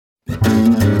Welcome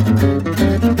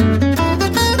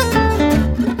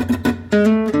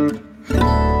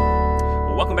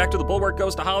back to The Bulwark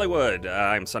Goes to Hollywood.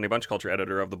 I'm Sonny Bunch, culture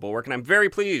editor of The Bulwark, and I'm very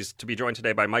pleased to be joined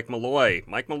today by Mike Malloy.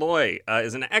 Mike Malloy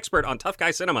is an expert on tough guy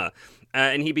cinema,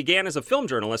 and he began as a film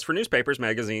journalist for newspapers,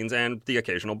 magazines, and the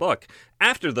occasional book.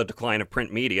 After the decline of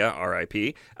print media,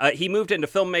 R.I.P., he moved into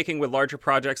filmmaking with larger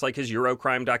projects like his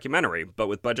Eurocrime documentary, but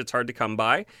with budgets hard to come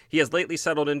by, he has lately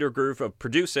settled into a groove of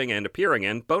producing and appearing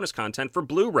in bonus content for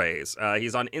Blu-rays.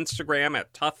 He's on Instagram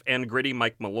at Tough and Gritty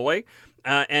Mike Malloy.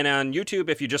 And on YouTube,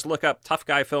 if you just look up Tough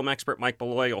Guy Film Expert Mike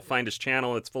Malloy, you'll find his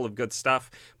channel. It's full of good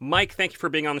stuff. Mike, thank you for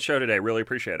being on the show today. Really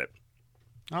appreciate it.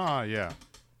 Yeah.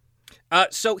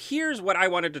 So here's what I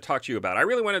wanted to talk to you about. I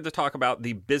really wanted to talk about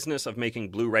the business of making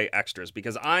Blu-ray extras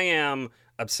because I am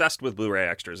obsessed with Blu-ray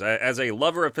extras. As a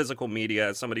lover of physical media,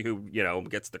 as somebody who,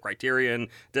 gets the Criterion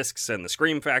discs and the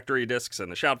Scream Factory discs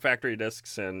and the Shout Factory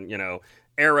discs and,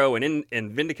 Arrow and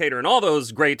Vindicator and all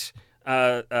those great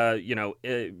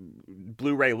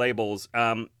Blu-ray labels,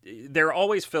 they're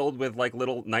always filled with like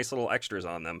nice little extras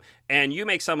on them. And you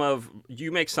make some of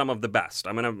the best.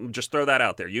 I'm going to just throw that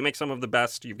out there. You make some of the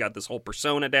best. You've got this whole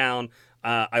persona down.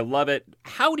 I love it.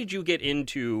 How did you get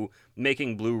into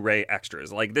making Blu-ray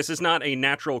extras? Like, this is not a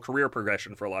natural career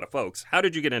progression for a lot of folks. How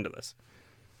did you get into this?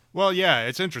 Well, yeah,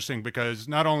 it's interesting because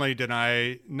not only did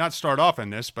I not start off in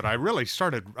this, but I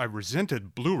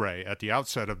resented Blu-ray at the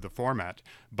outset of the format.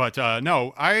 But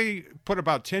no, I put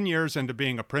about 10 years into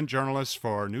being a print journalist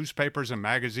for newspapers and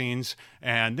magazines.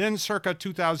 And then circa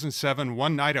 2007,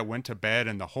 one night I went to bed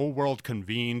and the whole world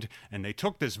convened and they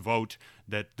took this vote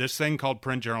that this thing called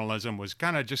print journalism was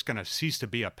kind of just going to cease to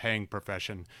be a paying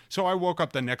profession. So I woke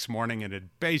up the next morning and it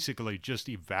basically just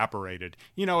evaporated.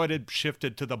 It had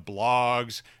shifted to the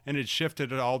blogs and it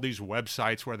shifted to all these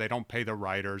websites where they don't pay the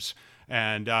writers.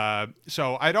 And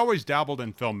so I'd always dabbled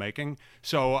in filmmaking.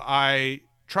 So I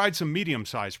tried some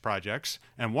medium-sized projects,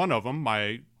 and one of them,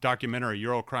 my documentary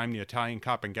Eurocrime, the Italian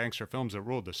cop and gangster films that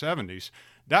ruled the 70s,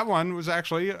 that one was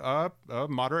actually a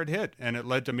moderate hit, and it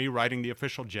led to me writing the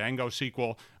official Django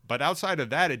sequel. But outside of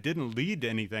that, it didn't lead to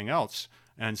anything else.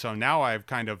 And so now I've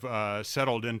kind of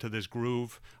settled into this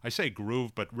groove. I say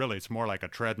groove, but really it's more like a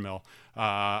treadmill.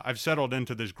 I've settled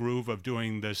into this groove of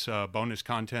doing this bonus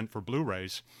content for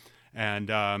Blu-rays.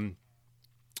 And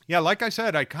yeah, like I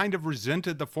said, I kind of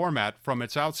resented the format from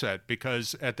its outset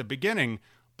because at the beginning,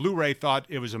 Blu-ray thought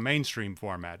it was a mainstream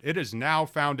format. It has now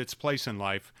found its place in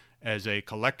life as a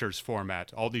collector's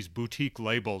format. All these boutique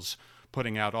labels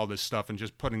putting out all this stuff and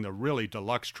just putting the really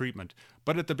deluxe treatment.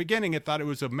 But at the beginning, it thought it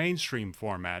was a mainstream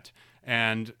format.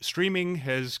 And streaming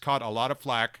has caught a lot of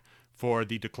flack for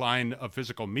the decline of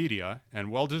physical media,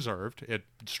 and well-deserved.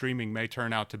 Streaming may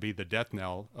turn out to be the death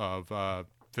knell of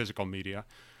physical media.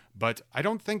 But I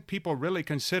don't think people really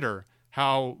consider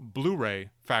how Blu-ray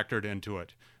factored into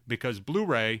it. Because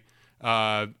Blu-ray,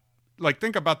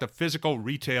 think about the physical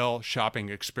retail shopping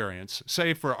experience.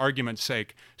 Say, for argument's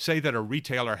sake, say that a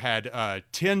retailer had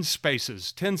 10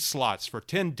 slots for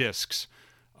 10 discs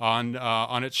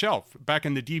on its shelf. Back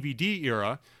in the DVD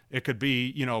era, it could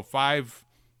be, 5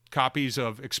 copies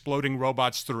of Exploding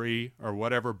Robots 3 or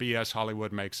whatever BS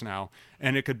Hollywood makes now.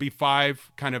 And it could be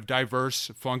 5 kind of diverse,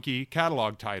 funky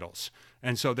catalog titles.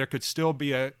 And so there could still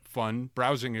be a fun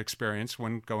browsing experience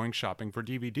when going shopping for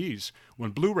DVDs.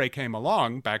 When Blu-ray came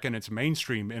along, back in its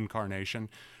mainstream incarnation,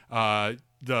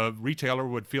 the retailer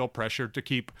would feel pressured to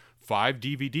keep 5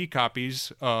 DVD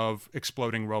copies of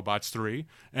Exploding Robots 3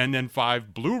 and then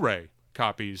 5 Blu-ray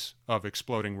copies of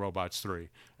Exploding Robots 3.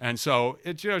 And so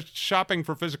shopping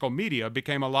for physical media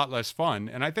became a lot less fun,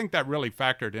 and I think that really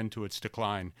factored into its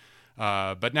decline.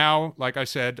 But now, like I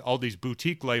said, all these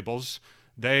boutique labels,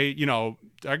 I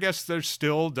guess there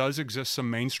still does exist some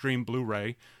mainstream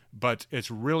Blu-ray, but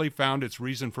it's really found its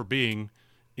reason for being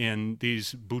in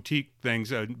these boutique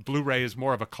things. Blu-ray is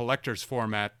more of a collector's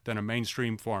format than a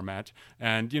mainstream format.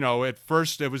 And, at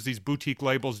first it was these boutique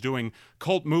labels doing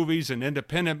cult movies and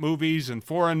independent movies and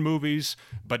foreign movies.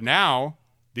 But now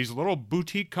these little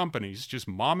boutique companies, just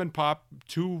mom and pop,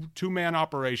 two-man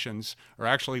operations, are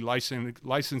actually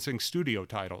licensing studio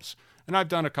titles. And I've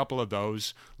done a couple of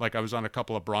those. Like I was on a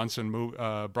couple of Bronson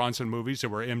movies that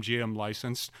were MGM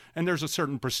licensed. And there's a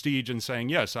certain prestige in saying,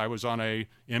 yes, I was on a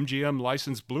MGM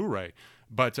licensed Blu-ray.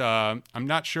 But I'm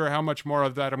not sure how much more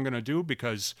of that I'm going to do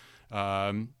because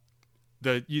you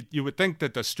would think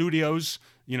that the studios,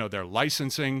 they're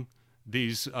licensing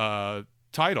these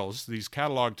titles, these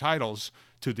catalog titles,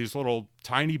 to these little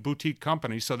tiny boutique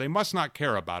companies, so they must not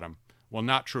care about them. Well,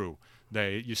 not true.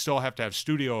 You still have to have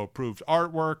studio approved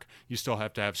artwork. You still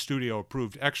have to have studio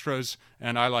approved extras.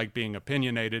 And I like being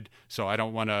opinionated, so I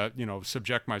don't want to,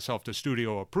 subject myself to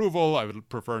studio approval. I would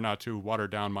prefer not to water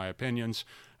down my opinions.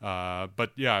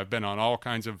 But yeah, I've been on all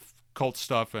kinds of cult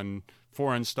stuff and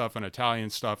foreign stuff and Italian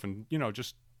stuff and,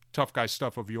 just tough guy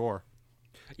stuff of yore.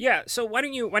 Yeah, so why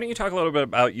don't you talk a little bit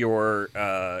about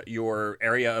your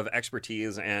area of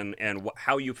expertise and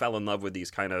how you fell in love with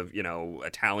these kind of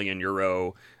Italian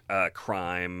Euro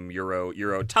crime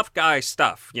Euro tough guy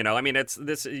stuff. I mean, it's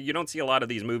this, you don't see a lot of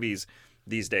these movies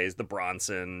these days, the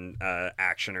Bronson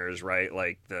actioners, right?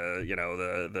 Like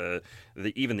the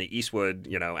even the Eastwood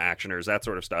actioners, that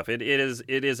sort of stuff. It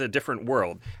is a different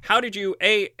world. How did you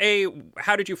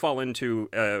how did you fall into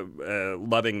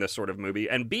loving this sort of movie,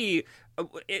 and B,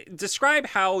 describe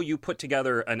how you put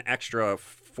together an extra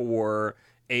for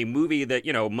a movie that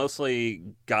mostly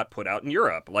got put out in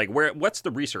Europe? Like, what's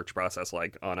the research process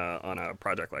like on a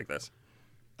project like this?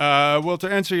 Well, to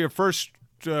answer your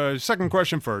second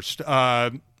question first.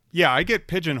 Yeah, I get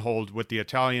pigeonholed with the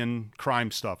Italian crime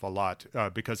stuff a lot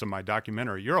because of my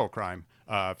documentary, Eurocrime.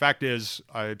 Fact is,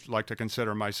 I'd like to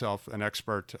consider myself an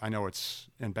expert. I know it's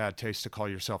in bad taste to call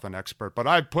yourself an expert, but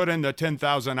I've put in the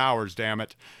 10,000 hours, damn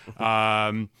it.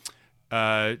 I'm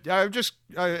just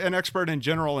an expert in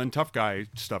general in tough guy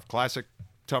stuff, classic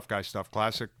tough guy stuff,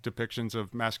 classic depictions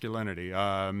of masculinity.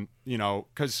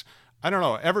 Because, I don't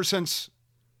know, ever since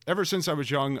I was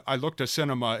young, I looked at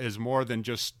cinema as more than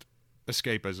just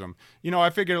escapism. I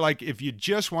figure, like, if you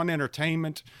just want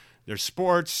entertainment, there's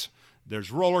sports,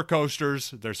 there's roller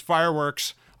coasters, there's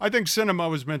fireworks. I think cinema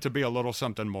was meant to be a little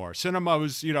something more. Cinema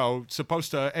was,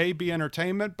 supposed to, be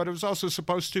entertainment, but it was also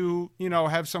supposed to,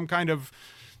 have some kind of,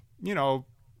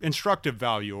 instructive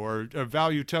value or a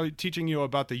value teaching you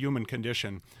about the human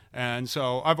condition. And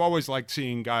so I've always liked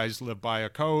seeing guys live by a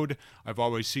code. I've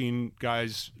always seen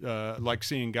guys,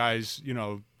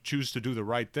 choose to do the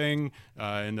right thing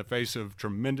in the face of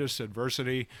tremendous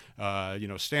adversity,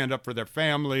 stand up for their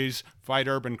families, fight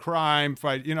urban crime,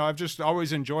 I've just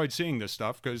always enjoyed seeing this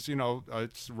stuff because,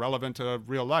 it's relevant to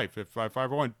real life. If I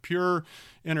want pure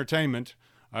entertainment,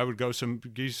 I would go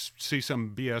see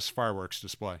some BS fireworks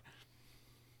display.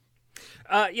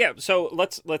 So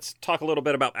let's talk a little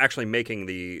bit about actually making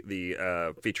the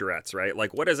featurettes, right?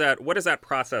 Like, what is that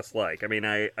process like? I mean,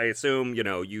 I assume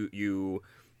you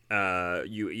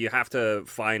have to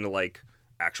find like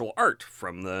actual art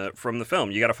from the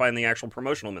film. You got to find the actual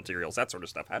promotional materials, that sort of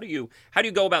stuff. How do you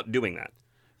go about doing that?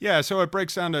 Yeah, so it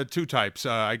breaks down to two types.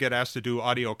 I get asked to do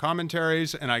audio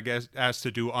commentaries, and I get asked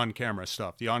to do on-camera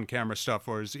stuff. The on-camera stuff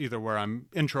was either where I'm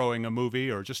introing a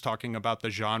movie or just talking about the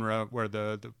genre, where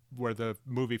the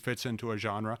movie fits into a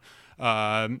genre.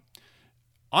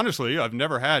 Honestly, I've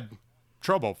never had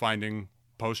trouble finding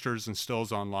posters and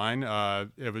stills online.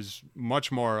 It was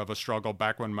much more of a struggle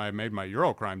back when I made my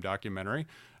Eurocrime documentary.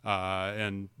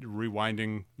 And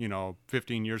rewinding,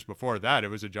 15 years before that, it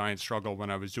was a giant struggle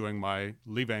when I was doing my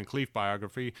Lee Van Cleef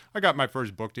biography. I got my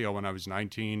first book deal when I was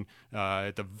 19,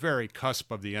 at the very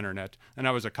cusp of the internet, and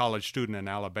I was a college student in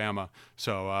Alabama.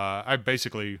 So I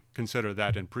basically consider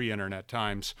that in pre-internet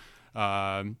times.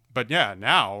 But yeah,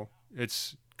 now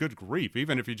it's good grief.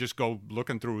 Even if you just go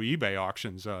looking through eBay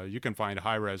auctions, you can find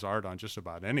high-res art on just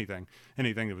about anything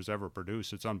that was ever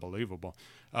produced. It's unbelievable.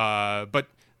 But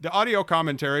the audio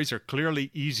commentaries are clearly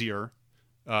easier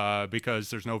because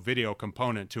there's no video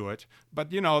component to it. But,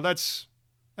 that's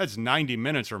 90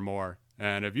 minutes or more.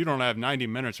 And if you don't have 90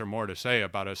 minutes or more to say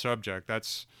about a subject,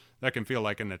 that can feel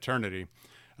like an eternity.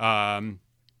 I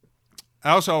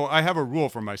have a rule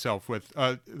for myself with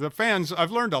the fans.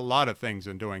 I've learned a lot of things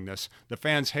in doing this. The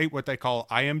fans hate what they call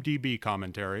IMDb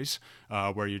commentaries,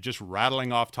 where you're just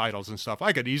rattling off titles and stuff.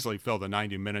 I could easily fill the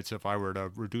 90 minutes if I were to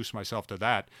reduce myself to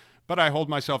that. But I hold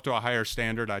myself to a higher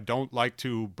standard. I don't like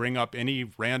to bring up any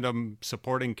random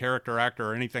supporting character,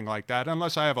 actor, or anything like that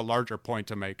unless I have a larger point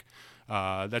to make.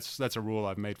 That's a rule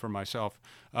I've made for myself.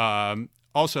 Well,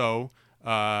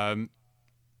 I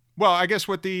guess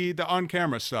with the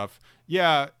on-camera stuff,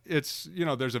 yeah, it's,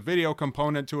 there's a video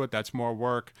component to it. That's more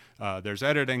work. There's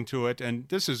editing to it. And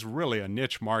this is really a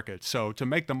niche market. So to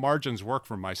make the margins work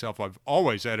for myself, I've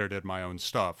always edited my own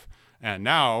stuff. And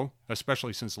now,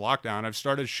 especially since lockdown, I've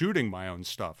started shooting my own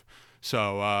stuff.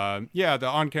 So, the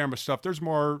on-camera stuff, there's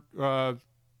more, labor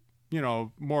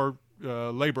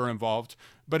involved.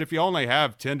 But if you only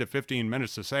have 10 to 15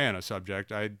 minutes to say on a subject,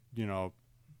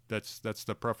 that's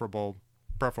the preferable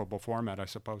format, I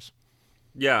suppose.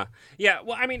 Yeah.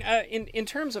 Well, I mean, in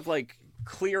terms of like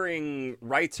clearing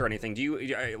rights or anything, do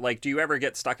you ever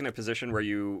get stuck in a position where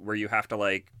you have to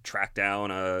like track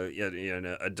down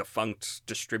a defunct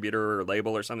distributor or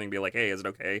label or something, and be like, hey, is it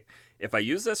okay if I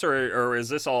use this, or is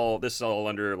this all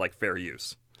under like fair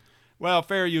use? Well,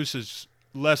 fair use is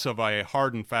less of a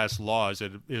hard and fast law as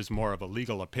it is more of a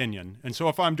legal opinion. And so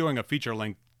if I'm doing a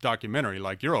feature-length documentary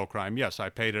like Eurocrime, yes, I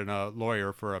paid a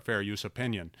lawyer for a fair use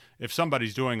opinion. If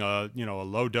somebody's doing a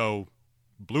low-dough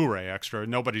Blu-ray extra,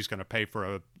 nobody's going to pay for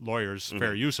a lawyer's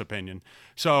fair use opinion.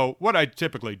 So what I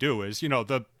typically do is,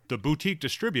 the boutique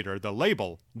distributor, the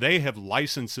label, they have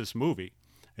licensed this movie.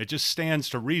 It just stands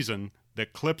to reason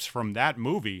that clips from that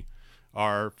movie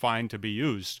are fine to be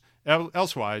used.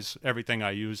 Elsewise, everything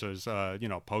I use is,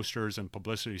 posters and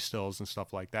publicity stills and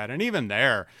stuff like that. And even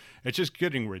there, it's just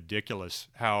getting ridiculous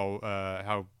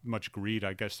how much greed,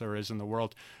 I guess, there is in the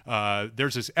world.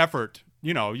 There's this effort,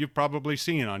 you've probably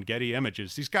seen on Getty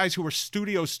Images. These guys who were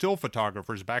studio still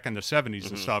photographers back in the 70s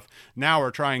and stuff now are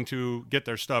trying to get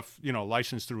their stuff,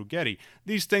 licensed through Getty.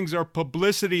 These things are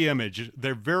publicity image.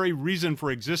 Their very reason for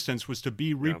existence was to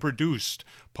be reproduced.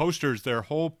 Posters, their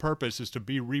whole purpose is to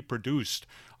be reproduced.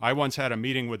 I once had a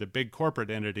meeting with a big corporate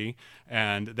entity,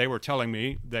 and they were telling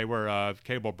me, they were a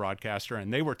cable broadcaster,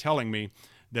 and they were telling me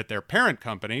that their parent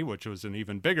company, which was an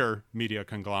even bigger media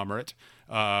conglomerate,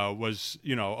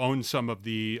 owned some of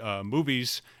the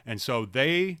movies. And so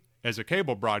they, as a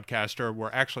cable broadcaster,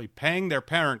 were actually paying their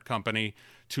parent company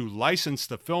to license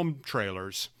the film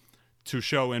trailers to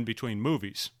show in between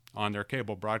movies on their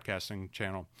cable broadcasting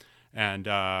channel. And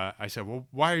I said, well,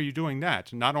 why are you doing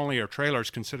that? Not only are trailers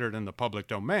considered in the public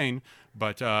domain,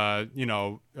 but,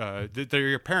 they're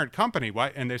your parent company.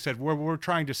 Why? And they said, we're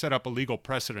trying to set up a legal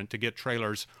precedent to get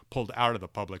trailers pulled out of the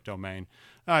public domain.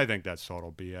 I think that's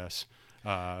total BS.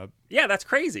 Yeah, that's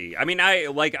crazy. I mean, I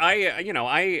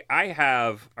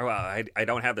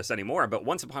don't have this anymore, but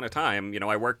once upon a time,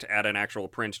 I worked at an actual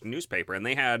print newspaper, and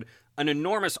they had an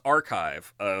enormous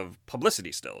archive of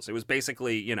publicity stills. It was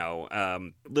basically, little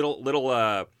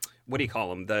what do you call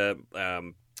them?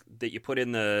 That you put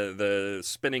in the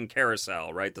spinning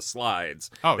carousel, right? The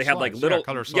slides. Oh, they slides. Had like little,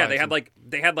 color slides. Yeah,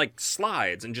 they had like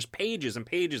slides and just pages and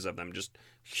pages of them, just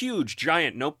huge,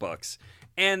 giant notebooks.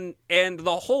 And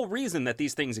the whole reason that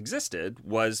these things existed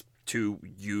was to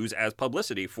use as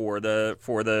publicity for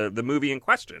the movie in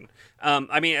question.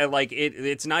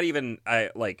 It's not even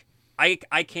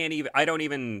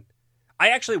I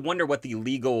actually wonder what the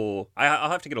legal. I'll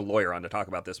have to get a lawyer on to talk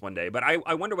about this one day, but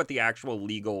I wonder what the actual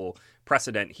legal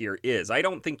precedent here is. I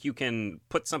don't think you can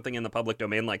put something in the public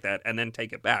domain like that and then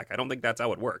take it back. I don't think that's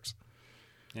how it works.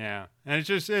 Yeah, and it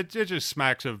just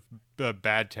smacks of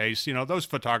bad taste. Those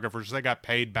photographers, they got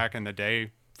paid back in the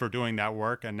day for doing that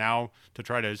work, and now to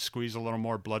try to squeeze a little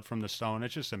more blood from the stone,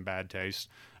 it's just in bad taste.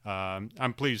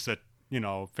 I'm pleased that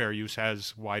fair use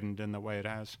has widened in the way it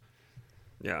has.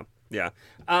 Yeah. Yeah.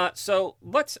 So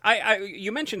let's.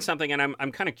 You mentioned something, and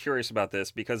I'm kind of curious about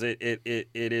this because it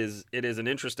is an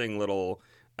interesting little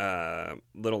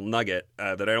nugget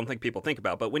that I don't think people think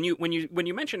about. But when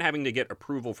you mention having to get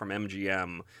approval from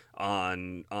MGM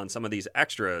on some of these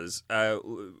extras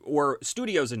or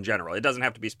studios in general, it doesn't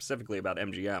have to be specifically about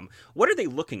MGM. What are they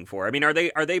looking for? I mean, are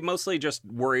they mostly just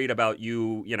worried about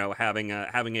you having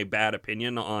a bad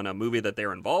opinion on a movie that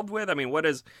they're involved with? I mean, what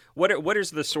is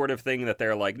the sort of thing that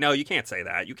they're like, no, you can't say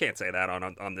that. You can't say that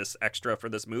on this extra for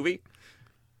this movie.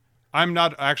 I'm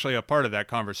not actually a part of that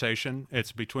conversation.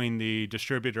 It's between the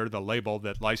distributor, the label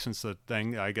that licensed the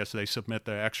thing. I guess they submit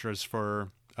the extras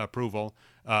for approval.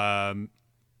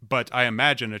 But I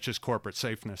imagine it's just corporate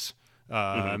safeness,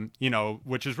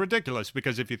 which is ridiculous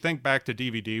because if you think back to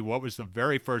DVD, what was the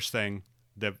very first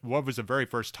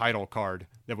title card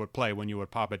that would play when you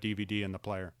would pop a DVD in the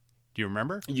player? Do you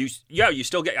remember?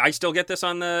 I still get this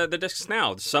on the discs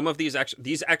now. Some of these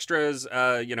extras,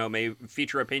 may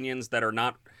feature opinions that are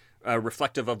not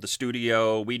reflective of the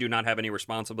studio. We do not have any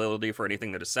responsibility for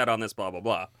anything that is said on this, blah, blah,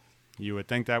 blah. You would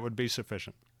think that would be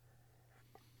sufficient.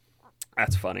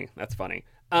 That's funny.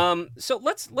 So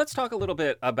let's talk a little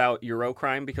bit about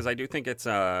Eurocrime because I do think it's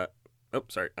I'm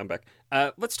back.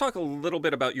 Let's talk a little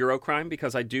bit about Eurocrime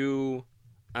because I do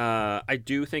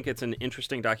think it's an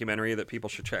interesting documentary that people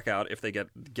should check out if they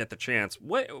get the chance.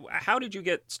 How did you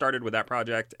get started with that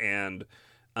project, and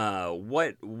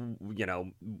what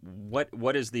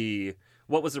was the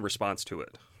response to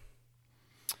it?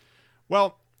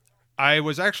 Well, I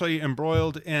was actually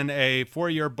embroiled in a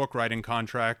 4-year book writing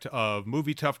contract of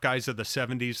Movie Tough Guys of the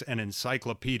 70s and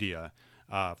Encyclopedia.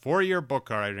 4-year book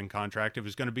writing contract. It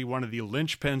was going to be one of the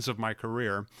linchpins of my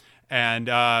career.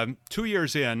 And 2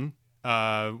 years in,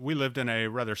 we lived in a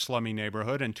rather slummy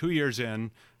neighborhood, and 2 years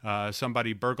in,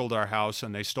 Somebody burgled our house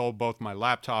and they stole both my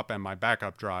laptop and my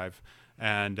backup drive.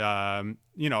 And,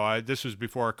 this was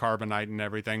before Carbonite and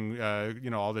everything,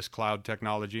 all this cloud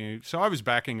technology. So I was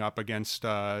backing up against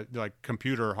like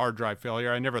computer hard drive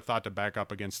failure. I never thought to back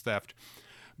up against theft.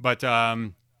 But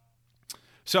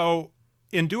so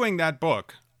in doing that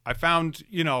book, I found,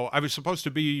 I was supposed to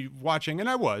be watching, and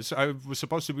I was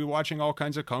supposed to be watching all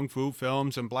kinds of kung fu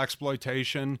films and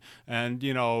blaxploitation and,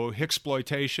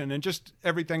 hicksploitation and just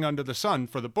everything under the sun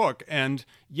for the book. And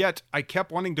yet I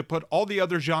kept wanting to put all the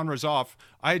other genres off.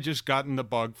 I had just gotten the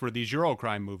bug for these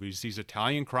Eurocrime movies, these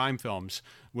Italian crime films,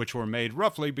 which were made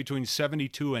roughly between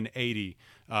 72 and 80.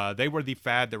 They were the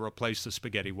fad that replaced the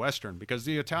spaghetti Western because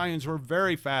the Italians were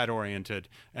very fad-oriented.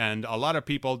 And a lot of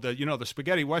people, the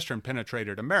spaghetti Western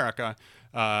penetrated America.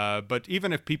 But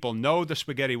even if people know the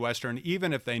spaghetti Western,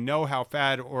 even if they know how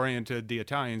fad-oriented the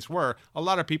Italians were, a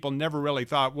lot of people never really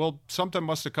thought, well, something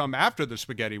must have come after the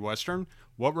spaghetti Western.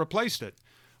 What replaced it?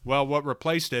 Well, what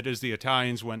replaced it is the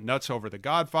Italians went nuts over The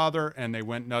Godfather, and they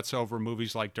went nuts over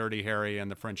movies like Dirty Harry and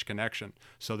The French Connection.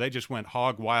 So they just went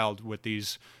hog wild with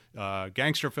these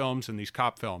gangster films and these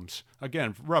cop films,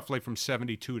 again, roughly from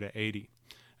 72 to 80.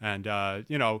 And,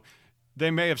 they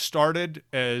may have started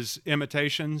as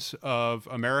imitations of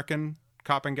American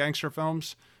cop and gangster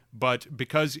films, but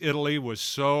because Italy was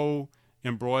so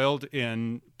embroiled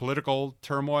in political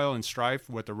turmoil and strife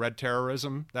with the Red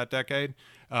Terrorism that decade,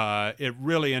 it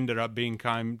really ended up being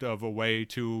kind of a way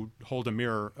to hold a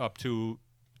mirror up to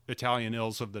Italian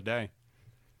ills of the day.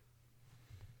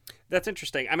 That's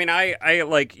interesting. I mean, I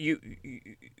like you.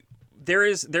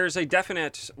 There's a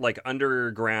definite like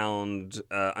underground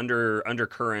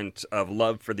undercurrent of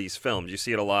love for these films. You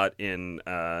see it a lot in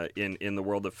the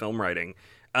world of film writing,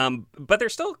 but they're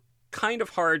still kind of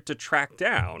hard to track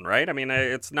down, right? I mean,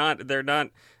 they're not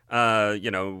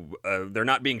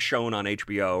being shown on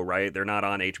HBO, right? They're not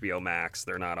on HBO Max.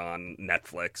 They're not on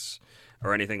Netflix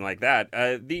or anything like that.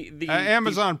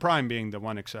 Amazon Prime being the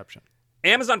one exception.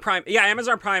 Amazon Prime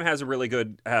has a really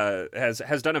good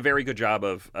has done a very good job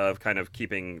of kind of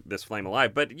keeping this flame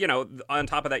alive. But on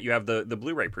top of that, you have the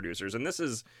Blu-ray producers, and this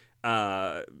is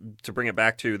to bring it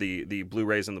back to the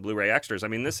Blu-rays and the Blu-ray extras. I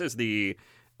mean, this is the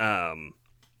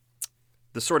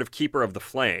sort of keeper of the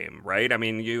flame, right? I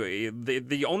mean,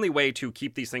 the only way to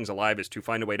keep these things alive is to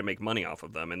find a way to make money off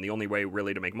of them, and the only way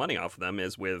really to make money off of them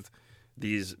is with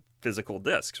these physical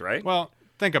discs, right? Well,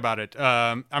 think about it.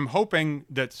 I'm hoping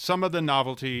that some of the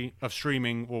novelty of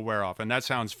streaming will wear off, and that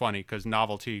sounds funny because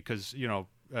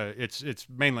it's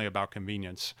mainly about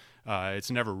convenience.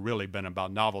 It's never really been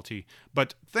about novelty.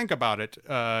 But think about it.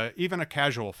 Even a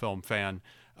casual film fan.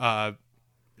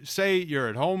 Say you're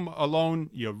at home alone,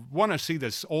 you want to see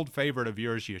this old favorite of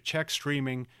yours, you check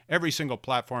streaming, every single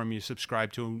platform you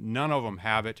subscribe to, none of them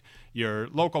have it. Your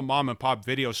local mom and pop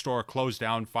video store closed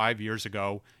down 5 years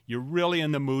ago. You're really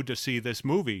in the mood to see this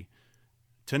movie.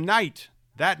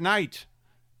 That night,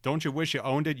 don't you wish you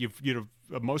owned it?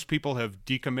 Most people have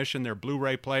decommissioned their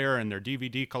Blu-ray player and their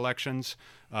DVD collections.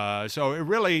 So it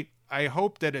really, I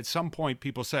hope that at some point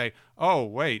people say, oh,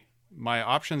 wait, my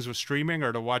options with streaming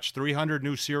are to watch 300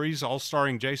 new series, all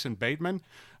starring Jason Bateman.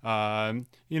 I'm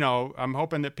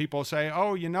hoping that people say,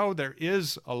 oh, there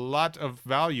is a lot of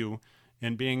value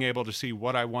in being able to see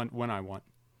what I want when I want.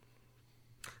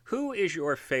 Who is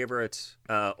your favorite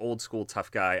old school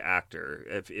tough guy actor?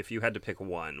 If you had to pick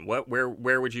one,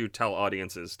 where would you tell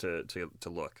audiences to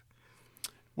look?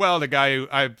 Well, the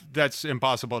guy that's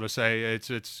impossible to say.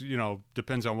 It's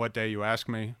depends on what day you ask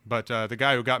me. But the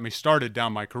guy who got me started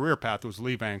down my career path was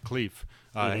Lee Van Cleef.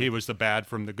 He was the bad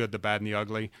from The Good, the Bad, and the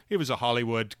Ugly. He was a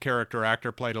Hollywood character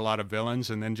actor, played a lot of villains,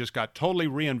 and then just got totally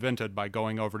reinvented by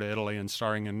going over to Italy and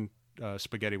starring in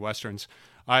spaghetti westerns.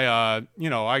 I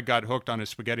got hooked on his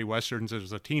spaghetti westerns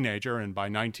as a teenager, and by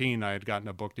 19, I had gotten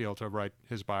a book deal to write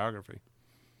his biography.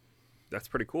 That's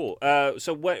pretty cool.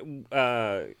 So what?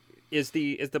 Is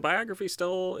the biography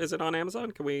still? Is it on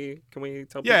Amazon? Can we tell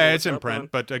people? Yeah, it's in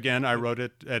print. But again, I wrote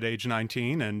it at age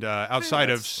 19, and outside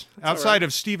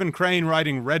of Stephen Crane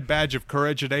writing Red Badge of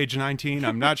Courage at age 19,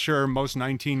 I'm not sure most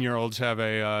 19-year-olds have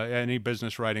any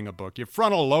business writing a book. Your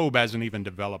frontal lobe hasn't even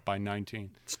developed by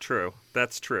 19. It's true.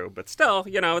 That's true. But still,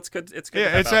 it's good. It's good.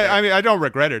 Yeah, I don't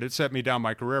regret it. It set me down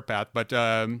my career path. But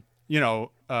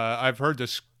I've heard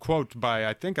this quote by,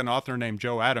 I think, an author named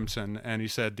Joe Adamson, and he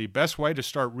said, the best way to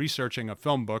start researching a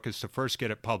film book is to first get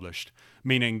it published,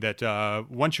 meaning that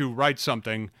once you write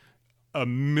something, a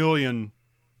million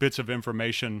bits of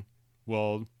information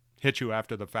will hit you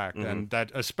after the fact. Mm-hmm. And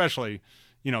that especially,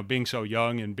 being so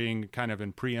young and being kind of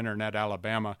in pre-internet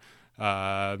Alabama,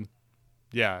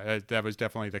 Yeah, that was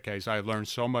definitely the case. I learned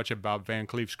so much about Van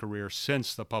Cleef's career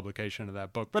since the publication of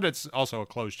that book, but it's also a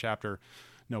closed chapter,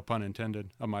 no pun intended,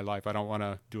 of my life. I don't want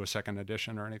to do a second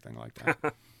edition or anything like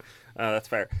that. That's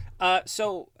fair.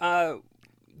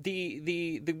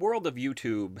 The world of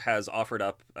YouTube has offered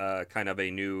up kind of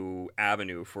a new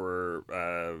avenue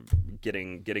for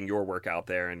getting your work out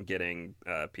there and getting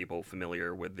people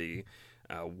familiar with the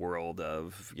world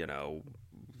of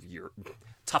your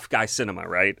tough guy cinema,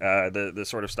 right? The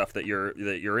sort of stuff that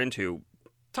you're into.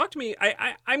 Talk to me.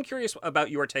 I'm curious about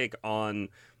your take on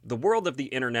the world of the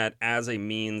internet as a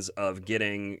means of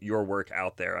getting your work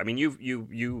out there. I mean,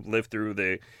 you lived through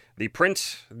the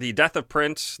print, the death of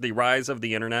print, the rise of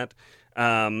the internet,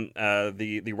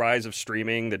 the rise of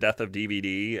streaming, the death of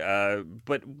DVD.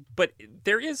 But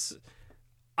there is,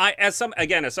 as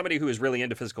somebody who is really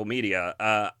into physical media,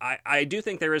 I do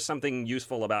think there is something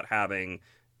useful about having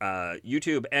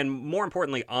YouTube and, more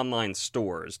importantly, online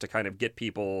stores to kind of get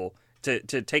people to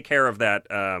take care of that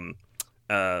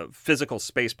physical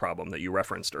space problem that you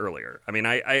referenced earlier. I mean,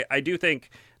 I do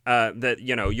think that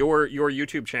your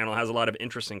YouTube channel has a lot of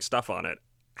interesting stuff on it.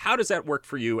 How does that work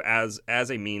for you as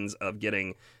a means of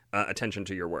getting attention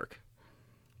to your work?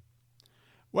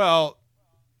 Well,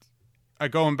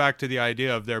 going back to the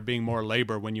idea of there being more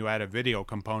labor when you add a video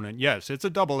component, yes, it's a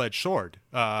double-edged sword.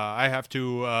 I have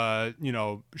to,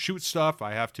 shoot stuff.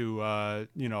 I have to,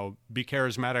 be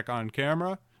charismatic on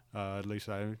camera. At least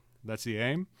that's the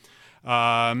aim.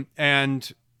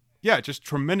 And yeah, just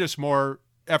tremendous more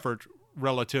effort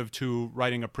relative to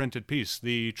writing a printed piece.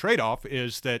 The trade-off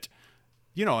is that,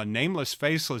 a nameless,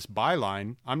 faceless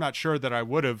byline, I'm not sure that I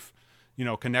would have,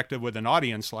 connected with an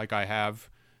audience like I have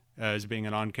as being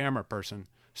an on-camera person.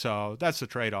 So that's the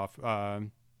trade-off.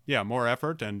 More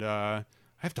effort, and I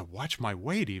have to watch my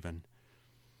weight even.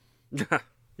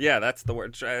 Yeah, that's the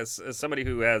word. As somebody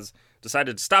who has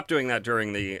decided to stop doing that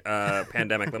during the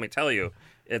pandemic, let me tell you,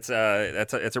 it's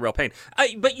a real pain.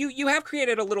 But you have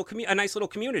created a nice little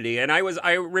community, and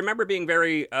I remember being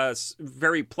very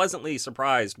very pleasantly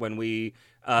surprised when we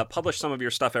published some of your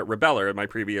stuff at Rebeller, at my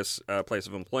previous place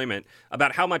of employment,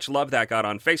 about how much love that got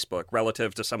on Facebook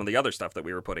relative to some of the other stuff that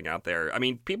we were putting out there. I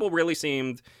mean, people really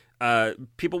seemed.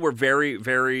 People were very,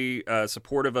 very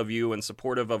supportive of you and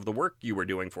supportive of the work you were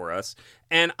doing for us.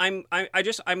 And I'm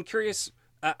curious.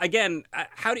 Again,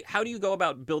 how do you go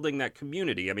about building that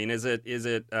community? I mean, is it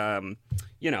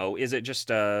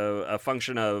just a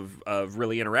function of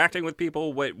really interacting with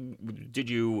people? What did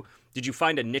you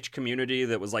find a niche community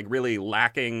that was like really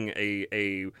lacking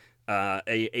a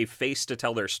face to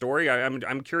tell their story?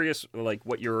 I'm curious, like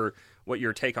what your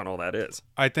take on all that is.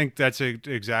 I think that's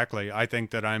exactly. I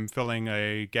think that I'm filling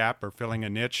a gap or filling a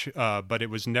niche, but it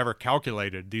was never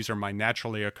calculated. These are my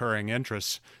naturally occurring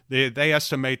interests. They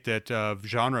estimate that of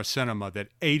genre cinema, that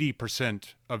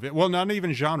 80% of it, well, not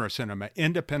even genre cinema,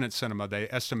 independent cinema, they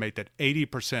estimate that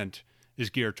 80% is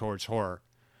geared towards horror.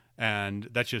 And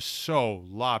that's just so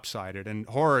lopsided. And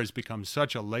horror has become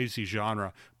such a lazy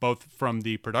genre, both from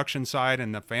the production side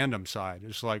and the fandom side.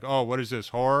 It's like, oh, what is this,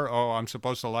 horror? Oh, I'm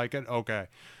supposed to like it? Okay.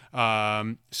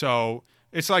 So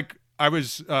it's like I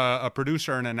was a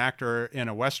producer and an actor in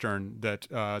a Western that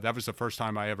was the first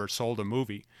time I ever sold a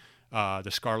movie,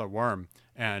 The Scarlet Worm.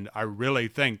 And I really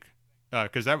think,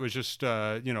 because that was just,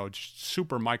 just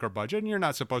super micro budget, and you're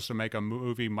not supposed to make a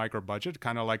movie micro budget,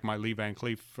 kind of like my Lee Van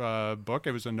Cleef book.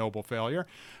 It was a noble failure,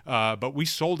 but we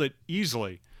sold it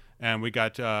easily, and we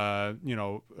got,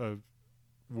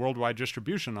 worldwide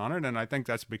distribution on it, and I think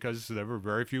that's because there were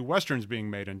very few Westerns being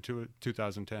made in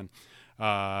 2010.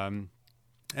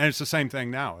 And it's the same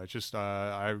thing now. It's just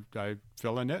I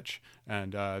fill a niche.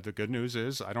 And the good news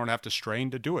is I don't have to strain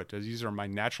to do it. These are my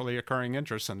naturally occurring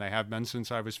interests, and they have been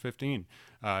since I was 15.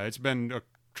 It's been a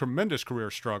tremendous career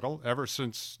struggle ever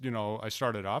since, I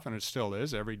started off, and it still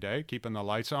is every day, keeping the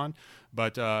lights on.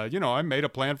 But, I made a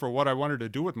plan for what I wanted to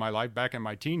do with my life back in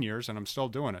my teen years, and I'm still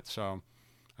doing it. So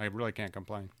I really can't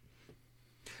complain.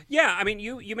 Yeah, I mean,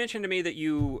 you mentioned to me that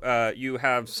you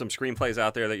have some screenplays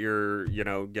out there that you're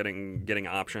getting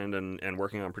optioned and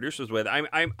working on producers with.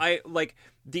 I like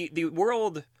the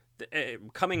world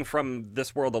coming from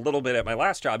this world a little bit at my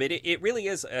last job. It really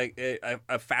is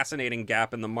a fascinating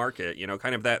gap in the market.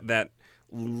 Kind of that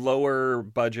lower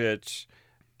budget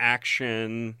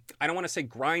action. I don't want to say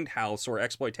grindhouse or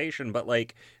exploitation, but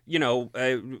like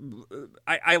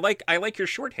I like your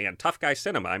shorthand, tough guy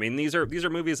cinema. I mean, these are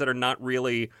movies that are not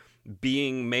really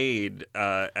being made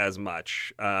as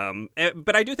much.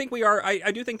 But I do think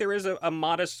I do think there is a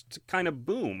modest kind of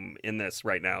boom in this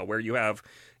right now, where you have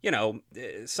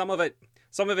some of it.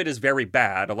 Some of it is very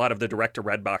bad. A lot of the direct to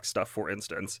Redbox stuff, for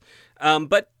instance.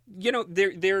 But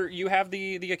there you have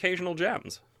the occasional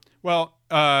gems. Well,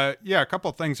 yeah, a couple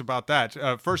of things about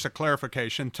that. First, a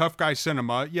clarification. Tough guy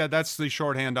cinema. Yeah, that's the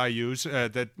shorthand I use.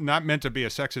 That not meant to be a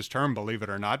sexist term, believe it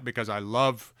or not, because I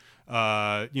love,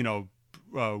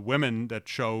 women that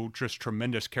show just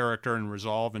tremendous character and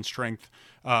resolve and strength.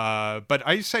 But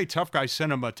I say tough guy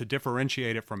cinema to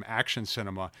differentiate it from action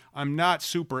cinema. I'm not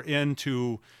super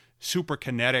into super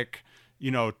kinetic,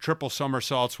 triple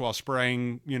somersaults while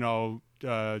spraying,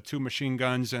 two machine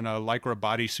guns and a Lycra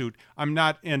bodysuit. I'm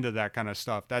not into that kind of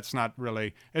stuff. That's not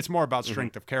really, it's more about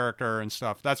strength of character and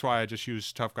stuff. That's why I just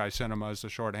use tough guy cinema as the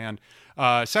shorthand.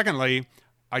 Secondly,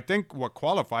 I think what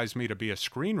qualifies me to be a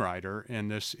screenwriter in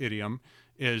this idiom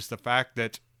is the fact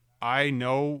that I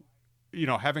know,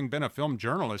 having been a film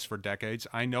journalist for decades,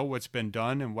 I know what's been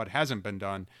done and what hasn't been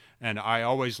done. And I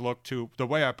always look to, the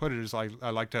way I put it is I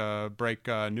like to break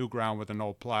new ground with an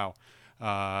old plow.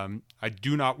 I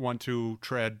do not want to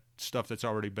tread stuff that's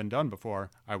already been done before.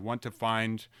 I want to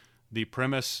find the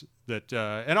premise that,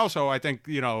 and also I think,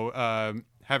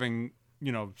 having,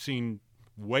 seen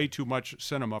way too much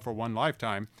cinema for one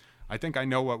lifetime, I think I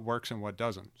know what works and what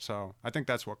doesn't. So I think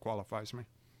that's what qualifies me.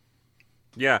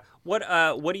 Yeah. What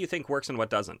do you think works and what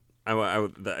doesn't? Now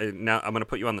I'm going to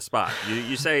put you on the spot.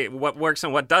 You say what works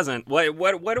and what doesn't.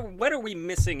 What are we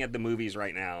missing at the movies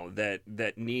right now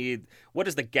that need? What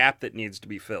is the gap that needs to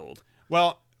be filled?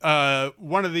 Well,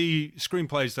 one of the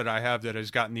screenplays that I have that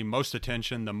has gotten the most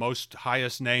attention, the most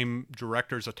highest name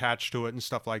directors attached to it and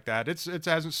stuff like that. It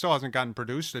still hasn't gotten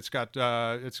produced. It's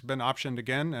been optioned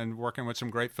again and working with some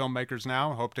great filmmakers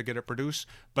now. Hope to get it produced.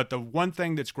 But the one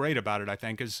thing that's great about it, I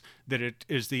think, is that it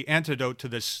is the antidote to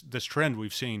this trend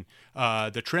we've seen.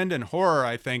 The trend in horror,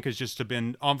 I think, has just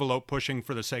been envelope pushing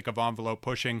for the sake of envelope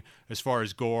pushing as far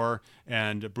as gore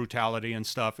and brutality and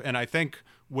stuff. And I think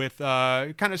with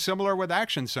kind of similar with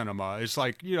action cinema. It's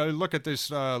like, look at this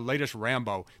latest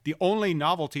Rambo. The only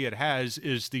novelty it has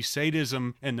is the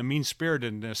sadism and the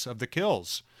mean-spiritedness of the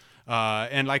kills.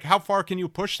 And like, how far can you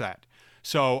push that?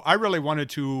 So I really wanted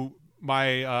to,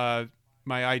 my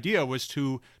idea was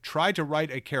to try to write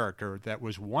a character that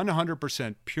was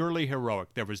 100% purely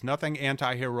heroic. There was nothing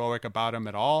anti-heroic about him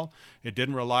at all. It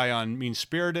didn't rely on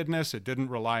mean-spiritedness. It didn't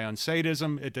rely on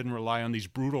sadism. It didn't rely on these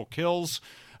brutal kills.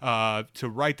 To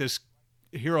write this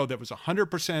hero that was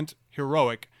 100%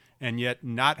 heroic and yet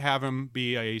not have him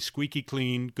be a squeaky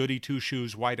clean, goody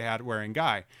two-shoes, white hat wearing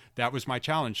guy. That was my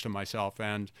challenge to myself,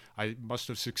 and I must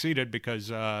have succeeded because,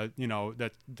 that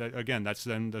again, that's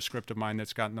then the script of mine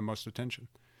that's gotten the most attention.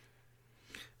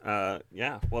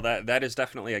 Yeah, well, that is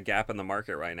definitely a gap in the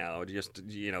market right now. Just,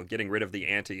 getting rid of the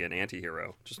anti and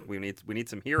anti-hero. Just we need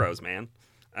some heroes, man.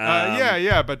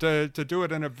 But to do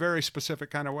it in a very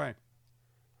specific kind of way.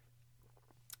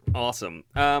 Awesome.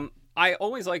 I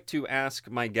always like to ask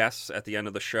my guests at the end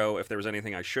of the show if there was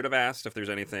anything I should have asked, if there's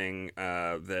anything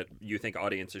that you think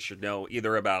audiences should know,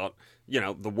 either about,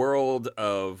 the world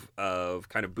of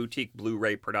kind of boutique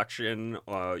Blu-ray production,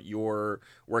 your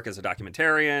work as a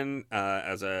documentarian,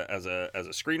 as a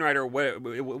screenwriter.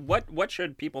 What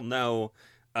should people know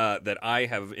that I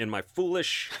have, in my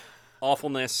foolish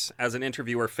awfulness as an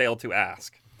interviewer, failed to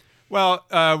ask? Well,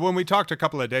 when we talked a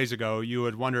couple of days ago, you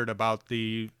had wondered about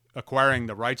acquiring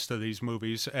the rights to these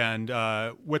movies, and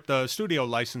with the studio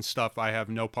license stuff, I have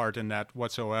no part in that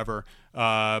whatsoever.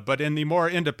 But in the more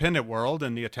independent world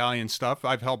and the Italian stuff,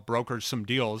 I've helped broker some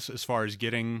deals as far as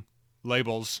getting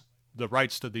labels the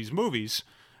rights to these movies.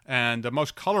 And the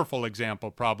most colorful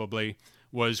example probably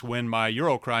was when my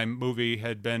Eurocrime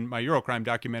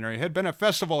documentary had been a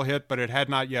festival hit, but it had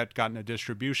not yet gotten a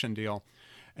distribution deal.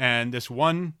 And this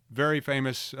one very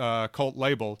famous cult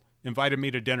label invited me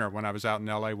to dinner when I was out in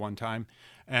L.A. one time.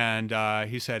 And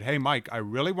he said, "Hey, Mike, I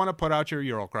really want to put out your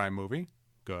Eurocrime movie."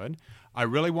 Good. "I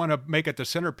really want to make it the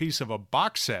centerpiece of a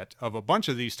box set of a bunch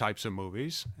of these types of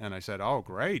movies." And I said, "Oh,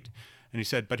 great." And he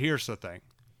said, "But here's the thing.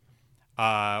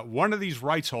 One of these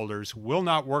rights holders will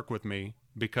not work with me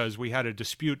because we had a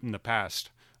dispute in the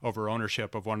past over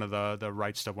ownership of one of the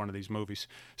rights to one of these movies.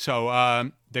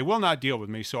 So they will not deal with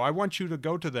me. So I want you to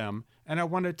go to them, and I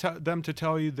want them to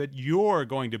tell you that you're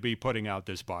going to be putting out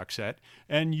this box set,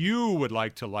 and you would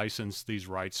like to license these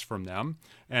rights from them.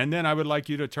 And then I would like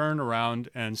you to turn around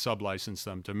and sub-license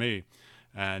them to me."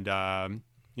 And, I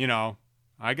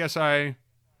guess I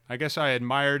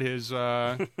admired his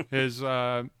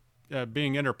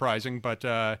being enterprising, but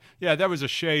that was a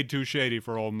shade too shady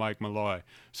for old Mike Malloy,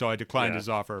 so I declined his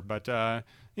offer. But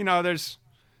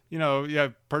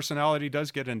personality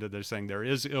does get into this thing. There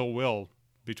is ill will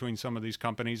between some of these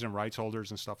companies and rights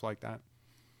holders and stuff like that.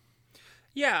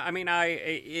 Yeah, I mean,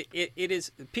 it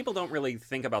is. People don't really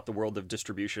think about the world of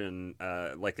distribution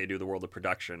like they do the world of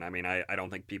production. I mean, I don't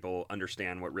think people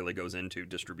understand what really goes into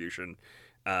distribution,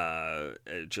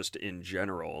 just in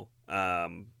general.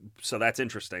 So that's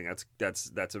interesting. That's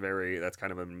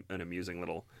kind of an amusing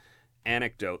little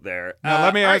anecdote there. Now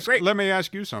let me all right, ask. great. Let me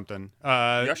ask you something.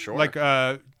 Yeah, sure. Like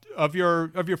of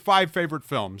your 5 favorite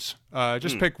films,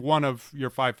 just pick one of your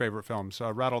 5 favorite films.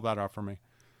 Rattle that off for me.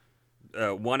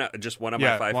 Just one of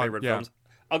my 5 favorite films.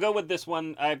 I'll go with this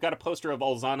one. I've got a poster of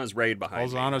Ulzana's Raid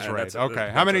behind me. Ulzana's Raid.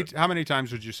 Okay. How many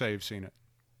times would you say you've seen it?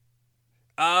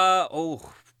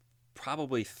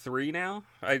 Probably 3 now.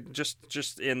 I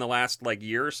just in the last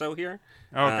year or so here.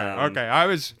 Okay.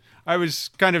 I was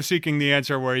kind of seeking the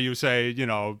answer where you say,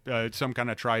 some kind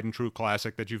of tried and true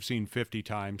classic that you've seen 50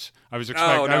 times. I was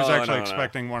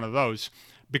expecting one of those,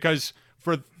 because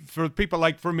for people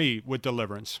like for me with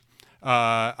Deliverance.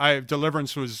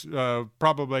 Deliverance was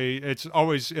probably, it's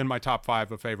always in my top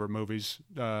 5 of favorite movies,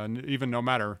 even no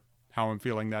matter how I'm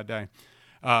feeling that day.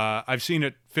 I've seen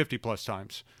it 50 plus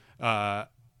times. On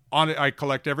it, I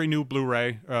collect every new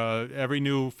Blu-ray, every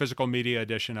new physical media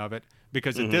edition of it,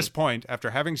 because at this point, after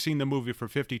having seen the movie for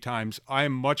 50 times, I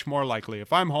am much more likely,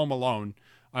 if I'm home alone,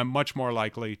 I'm much more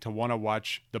likely to want to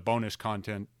watch the bonus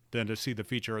content than to see the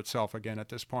feature itself again at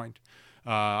this point.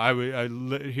 I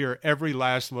hear every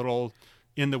last little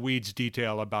in the weeds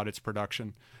detail about its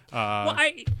production. Well,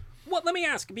 let me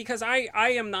ask, because I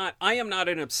am not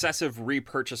an obsessive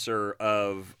repurchaser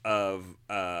of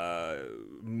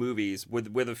movies,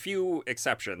 with a few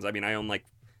exceptions. I mean, I own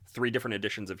 3 different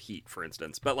editions of Heat, for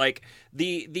instance. But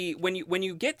when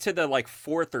you get to the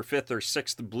 4th or 5th or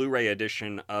 6th Blu-ray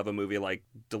edition of a movie like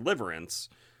Deliverance,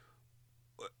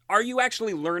 are you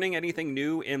actually learning anything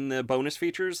new in the bonus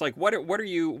features? What are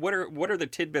the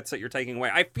tidbits that you're taking away?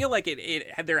 I feel like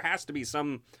there has to be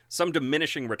some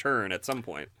diminishing return at some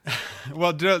point.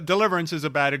 Well, Deliverance is a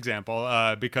bad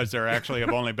example because there actually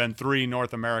have only been 3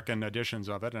 North American editions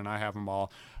of it, and I have them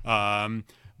all.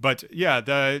 But yeah,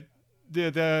 the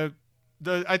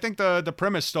I think the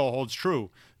premise still holds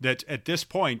true, that at this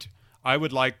point I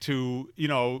would like to,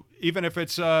 even if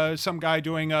it's some guy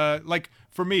doing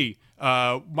for me.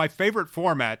 My favorite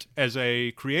format as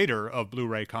a creator of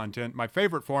Blu-ray content, my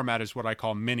favorite format is what I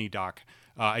call mini doc.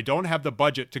 I don't have the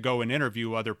budget to go and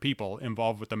interview other people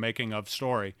involved with the making of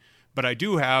story, but I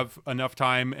do have enough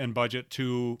time and budget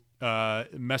to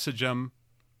message them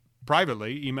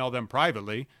privately, email them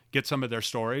privately, get some of their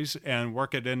stories, and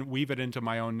work it in, weave it into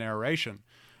my own narration.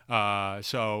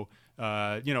 So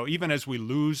even as we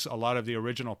lose a lot of the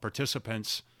original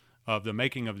participants of the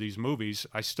making of these movies,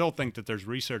 I still think that there's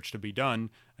research to be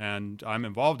done, and I'm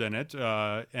involved in it.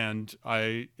 And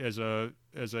I, as a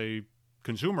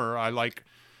consumer, I like,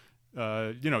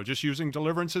 just using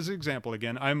Deliverance as an example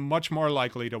again, I'm much more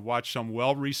likely to watch some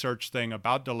well-researched thing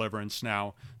about Deliverance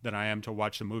now than I am to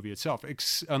watch the movie itself,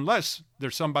 unless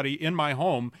there's somebody in my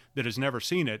home that has never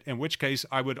seen it, in which case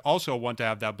I would also want to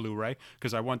have that Blu-ray,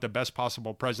 because I want the best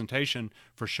possible presentation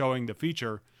for showing the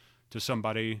feature to some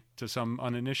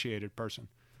uninitiated person.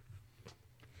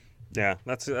 Yeah,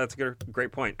 that's a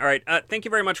great point. All right, thank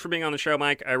you very much for being on the show,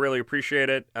 Mike. I really appreciate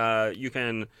it. You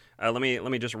can let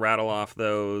me just rattle off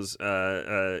those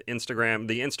Instagram.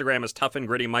 The Instagram is Tough and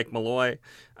Gritty Mike Malloy,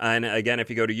 and again, if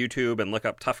you go to YouTube and look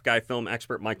up Tough Guy Film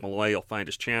Expert Mike Malloy, you'll find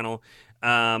his channel.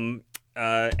 And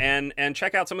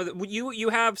check out some of the. You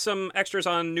have some extras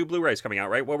on new Blu-rays coming out,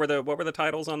 right? What were the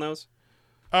titles on those?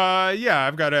 Yeah,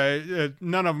 I've got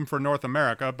none of them for North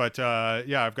America, but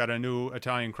I've got a new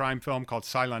Italian crime film called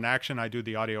Silent Action. I do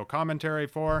the audio commentary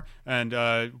for, and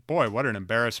boy, what an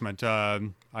embarrassment!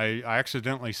 I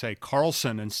accidentally say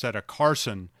Carlson instead of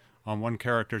Carson on one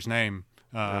character's name.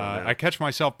 I catch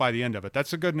myself by the end of it.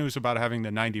 That's the good news about having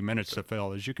the 90 minutes to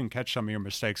fill, is you can catch some of your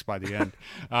mistakes by the end.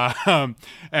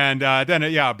 Then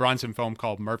a Bronson film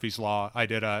called Murphy's Law. I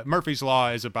did Murphy's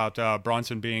Law is about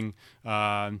Bronson being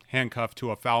handcuffed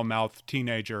to a foul-mouthed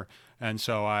teenager, and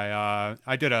so I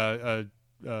did a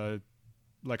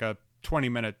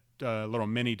 20-minute little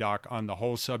mini doc on the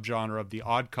whole subgenre of the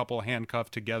odd couple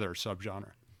handcuffed together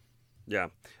subgenre. Yeah.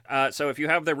 So if you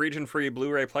have the region-free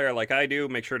Blu-ray player like I do,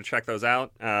 make sure to check those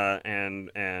out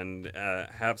and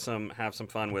have some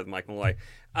fun with Mike Malloy.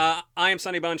 I am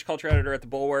Sonny Bunch, culture editor at The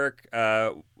Bulwark.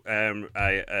 And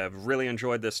I have really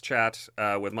enjoyed this chat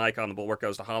with Mike on The Bulwark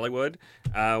Goes to Hollywood.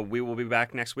 We will be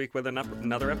back next week with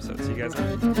another episode. See you guys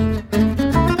then.